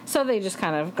 so they just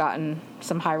kind of gotten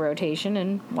some high rotation,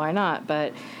 and why not?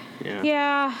 But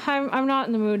I'm not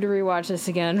in the mood to rewatch this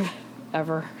again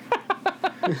ever.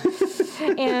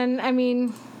 And I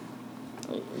mean,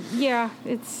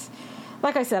 it's.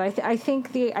 Like I said, I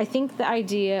think the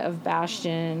idea of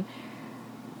Bastian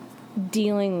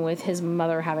dealing with his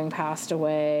mother having passed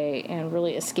away and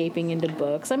really escaping into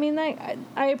books. I mean,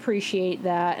 I appreciate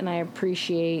that, and I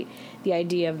appreciate the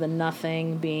idea of the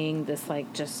nothing being this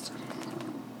like just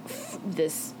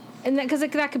this, and because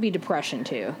that could be depression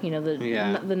too.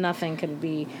 The nothing can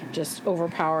be just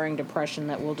overpowering depression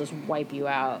that will just wipe you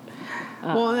out.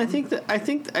 Well, and I think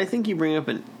you bring up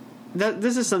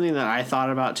this is something that I thought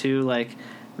about too. Like,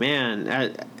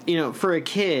 man, for a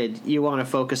kid, you want to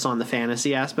focus on the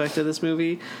fantasy aspect of this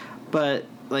movie, but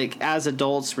like as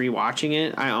adults rewatching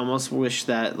it, I almost wish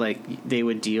that like they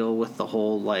would deal with the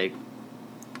whole like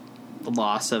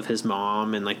loss of his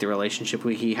mom and like the relationship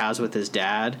he has with his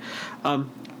dad.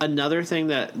 Another thing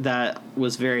that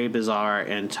was very bizarre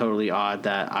and totally odd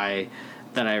that I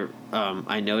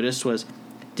noticed was,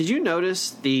 did you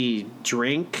notice the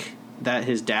drink that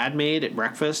his dad made at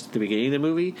breakfast at the beginning of the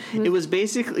movie? Mm-hmm. It was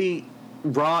basically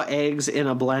raw eggs in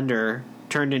a blender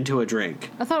turned into a drink.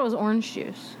 I thought it was orange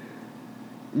juice.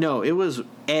 No, it was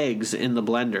eggs in the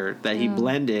blender that he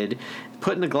blended,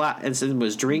 put in a glass, and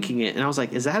was drinking it. And I was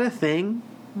like, is that a thing?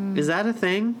 Is that a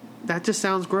thing? That just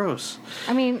sounds gross.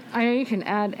 I mean, I know you can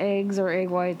add eggs or egg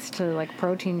whites to like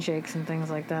protein shakes and things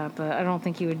like that, but I don't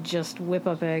think you would just whip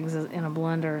up eggs in a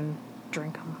blender and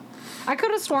drink them. I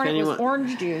could have sworn it was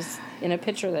orange juice in a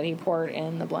pitcher that he poured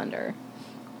in the blender,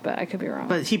 but I could be wrong.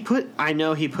 But I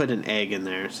know he put an egg in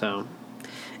there, so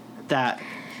that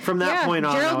from that point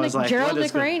on, I was like, Gerald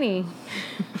McRaney.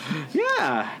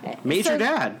 Yeah, Major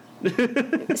Dad.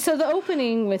 So the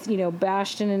opening with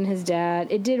Bastian and his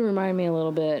dad, it did remind me a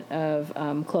little bit of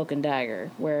Cloak and Dagger,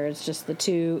 where it's just the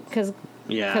two, because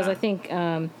I think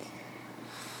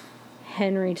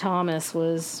Henry Thomas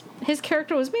his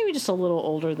character was maybe just a little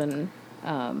older than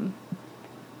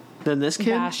this kid.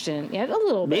 Bastian, yeah, a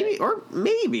little bit.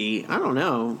 Maybe I don't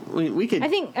know. We could. I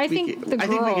think the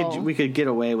girl. I think we could get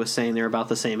away with saying they're about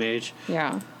the same age.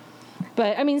 Yeah,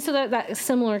 but I mean, so that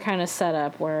similar kind of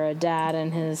setup where a dad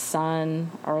and his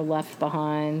son are left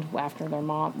behind after the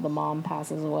mom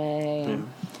passes away, and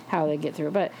how they get through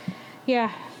it. But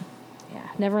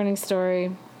Neverending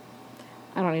Story.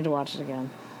 I don't need to watch it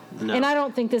again. No. And I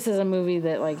don't think this is a movie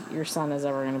that like your son is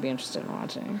ever going to be interested in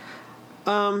watching.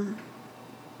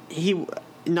 He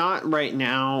not right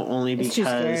now, only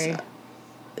because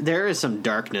there is some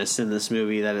darkness in this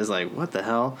movie that is like, what the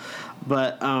hell?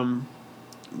 But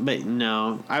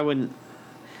no, I wouldn't.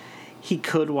 he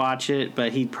could watch it,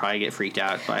 but he'd probably get freaked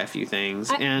out by a few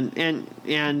things. And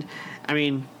I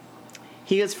mean,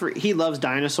 he loves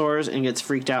dinosaurs and gets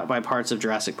freaked out by parts of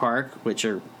Jurassic Park, which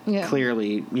are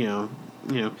clearly,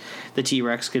 the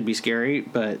T-Rex could be scary,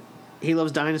 but he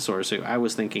loves dinosaurs. So I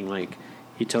was thinking like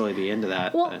he'd totally be into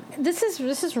that. Well, this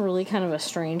is really kind of a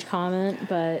strange comment,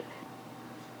 but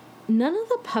none of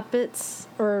the puppets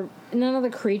or none of the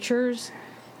creatures,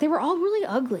 they were all really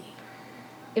ugly.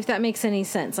 If that makes any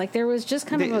sense, like there was just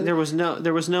kind of there was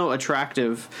no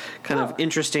attractive of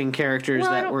interesting characters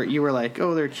that you were like,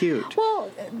 oh, they're cute. Well,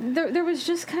 there was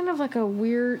just kind of like a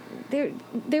weird.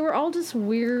 They were all just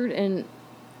weird and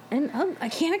I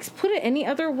can't put it any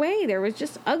other way. There was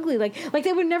just ugly, like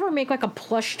they would never make like a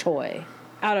plush toy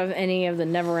out of any of the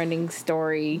Neverending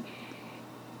Story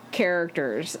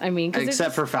characters. I mean,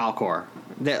 except for Falkor.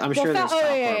 I'm sure there's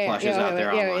Falkor plushes out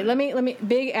there online. Let me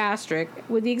big asterisk.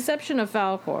 With the exception of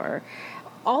Falkor,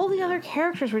 all the other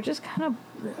characters were just kind of.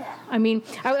 I mean,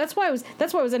 that's why it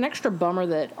was an extra bummer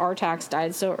that Artax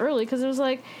died so early, because it was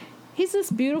like he's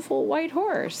this beautiful white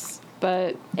horse,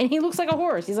 and he looks like a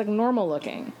horse. He's like normal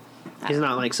looking. He's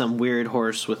not like some weird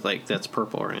horse with like that's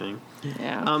purple or anything.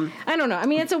 Yeah. I don't know. I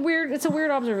mean, it's a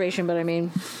weird observation, but I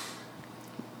mean.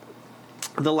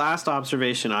 The last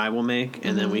observation I will make,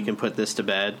 and then we can put this to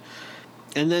bed.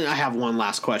 And then I have one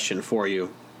last question for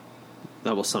you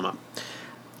that will sum up.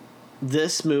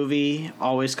 This movie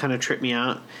always kind of tripped me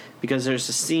out because there's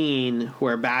a scene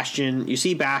where you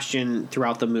see Bastian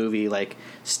throughout the movie, like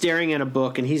staring at a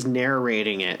book, and he's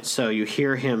narrating it. So you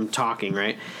hear him talking,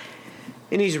 right?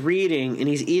 And he's reading, and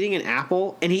he's eating an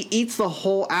apple, and he eats the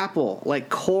whole apple, like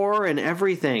core and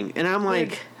everything. And I'm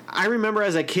like... I remember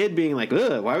as a kid being like,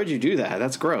 ugh, why would you do that?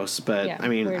 That's gross. But, I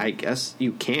mean, weird. I guess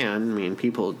you can. I mean,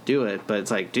 people do it. But it's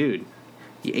like, dude,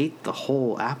 you ate the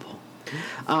whole apple.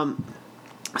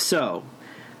 So,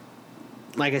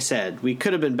 like I said, we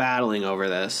could have been battling over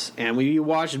this. And we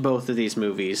watched both of these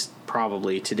movies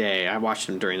probably today. I watched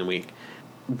them during the week.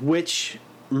 Which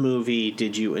movie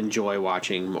did you enjoy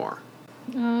watching more?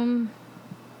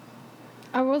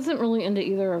 I wasn't really into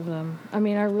either of them. I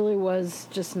mean, I really was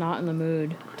just not in the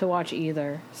mood to watch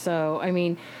either. So, I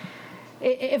mean,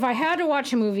 if I had to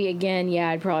watch a movie again, yeah,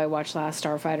 I'd probably watch Last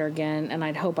Starfighter again, and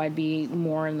I'd hope I'd be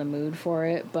more in the mood for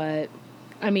it. But,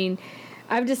 I mean,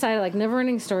 I've decided, like,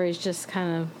 Neverending Story is just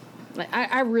kind of... Like,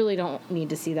 I really don't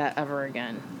need to see that ever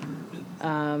again.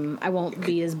 I won't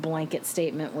be as blanket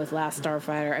statement with Last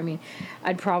Starfighter. I mean,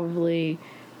 I'd probably...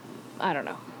 I don't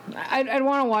know. I'd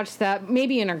want to watch that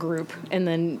maybe in a group, and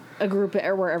then a group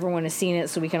where everyone has seen it,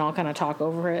 so we can all kind of talk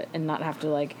over it and not have to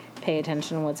like pay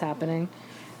attention to what's happening.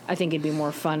 I think it'd be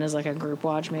more fun as like a group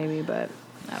watch, maybe, but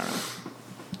I don't know.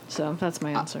 So that's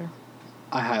my answer.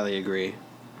 I highly agree.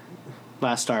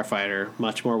 Last Starfighter,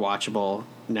 much more watchable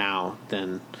now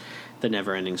than the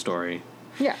Neverending Story.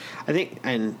 Yeah, I think,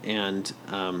 and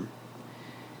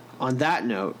on that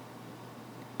note,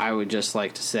 I would just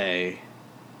like to say,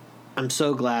 I'm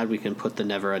so glad we can put the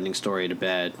Neverending Story to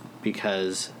bed,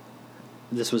 because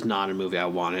this was not a movie I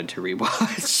wanted to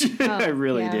rewatch. I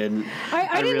really didn't.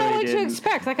 I didn't know what to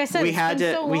expect. Like I said, we had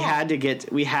to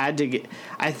get.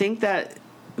 I think that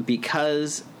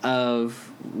because of,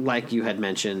 like you had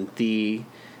mentioned, the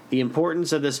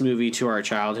importance of this movie to our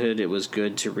childhood, it was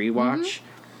good to rewatch. Mm-hmm.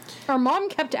 Our mom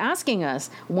kept asking us,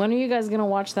 when are you guys going to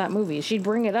watch that movie? She'd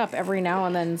bring it up every now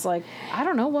and then. It's like, I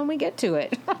don't know when we get to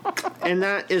it. And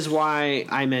that is why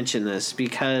I mention this,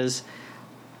 because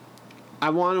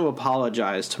I want to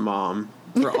apologize to Mom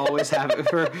for always having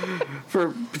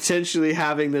for potentially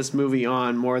having this movie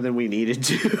on more than we needed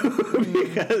to,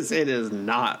 because it is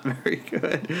not very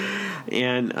good.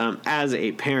 And as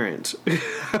a parent,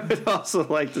 I would also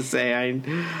like to say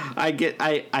I get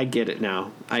it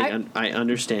now. I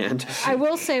understand. I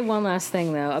will say one last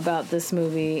thing though about this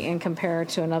movie, and compare it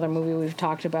to another movie we've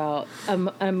talked about,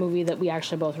 a movie that we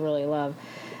actually both really love.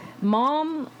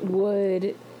 Mom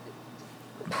would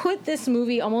put this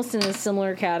movie almost in a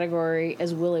similar category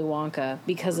as Willy Wonka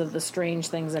because of the strange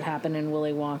things that happen in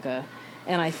Willy Wonka.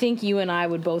 And I think you and I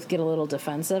would both get a little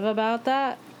defensive about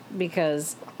that,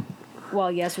 because while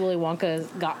yes, Willy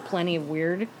Wonka got plenty of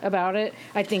weird about it,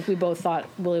 I think we both thought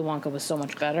Willy Wonka was so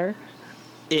much better.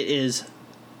 It is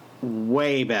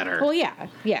way better. Well, yeah.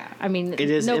 I mean, it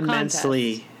is no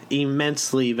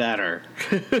immensely better.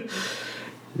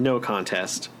 No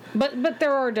contest. But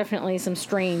there are definitely some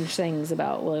strange things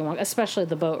about Willy Wonka, especially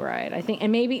the boat ride. I think, and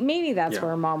maybe that's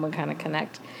where Mom would kind of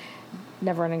connect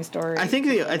Neverending Story. I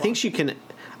think she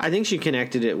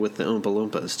connected it with the Oompa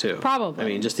Loompas too. Probably. I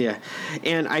mean,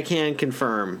 and I can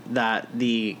confirm that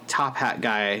the top hat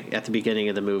guy at the beginning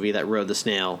of the movie that rode the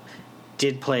snail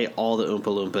did play all the Oompa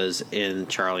Loompas in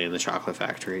Charlie and the Chocolate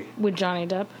Factory. With Johnny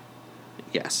Depp?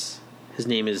 Yes. His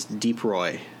name is Deep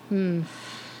Roy. And,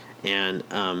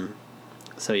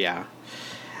 so yeah.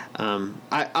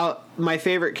 My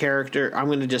favorite character, I'm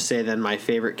going to just say then my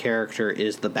favorite character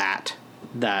is the bat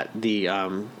that the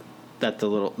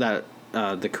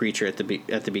creature at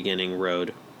the beginning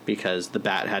rode, because the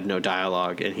bat had no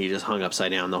dialogue and he just hung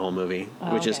upside down the whole movie,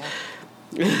 which is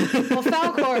well,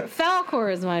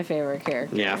 Falcor is my favorite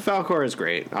character. Yeah, Falcor is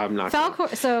great. I'm not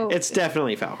Falcor. So it's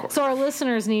definitely Falcor. So our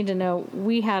listeners need to know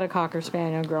we had a Cocker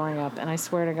Spaniel growing up, and I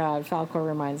swear to God, Falcor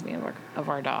reminds me of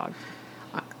our dog.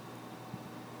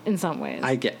 In some ways,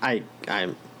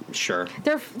 I'm sure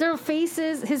their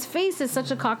faces. His face is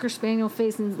such a Cocker Spaniel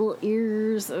face, and his little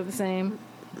ears are the same.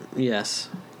 Yes.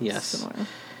 Similar.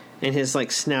 And his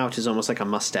like snout is almost like a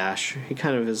mustache. He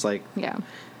kind of is like yeah.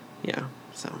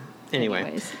 So anyway,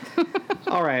 Anyways.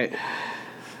 All right.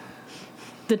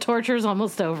 The torture's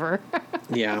almost over.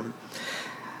 Yeah.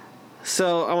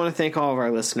 So I want to thank all of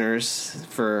our listeners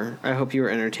I hope you were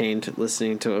entertained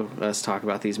listening to us talk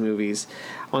about these movies.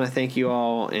 I want to thank you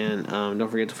all, and don't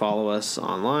forget to follow us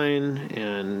online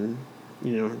and,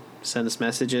 send us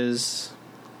messages,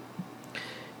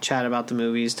 chat about the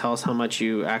movies, tell us how much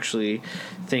you actually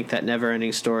think that Never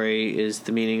Ending Story is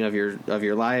the meaning of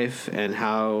your life, and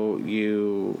how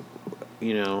you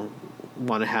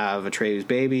want to have Atreus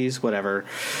babies, whatever.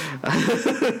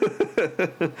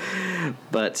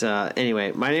 But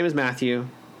anyway, my name is Matthew.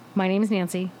 My name is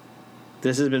Nancy.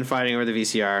 This has been Fighting Over the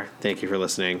VCR. Thank you for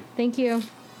listening. Thank you.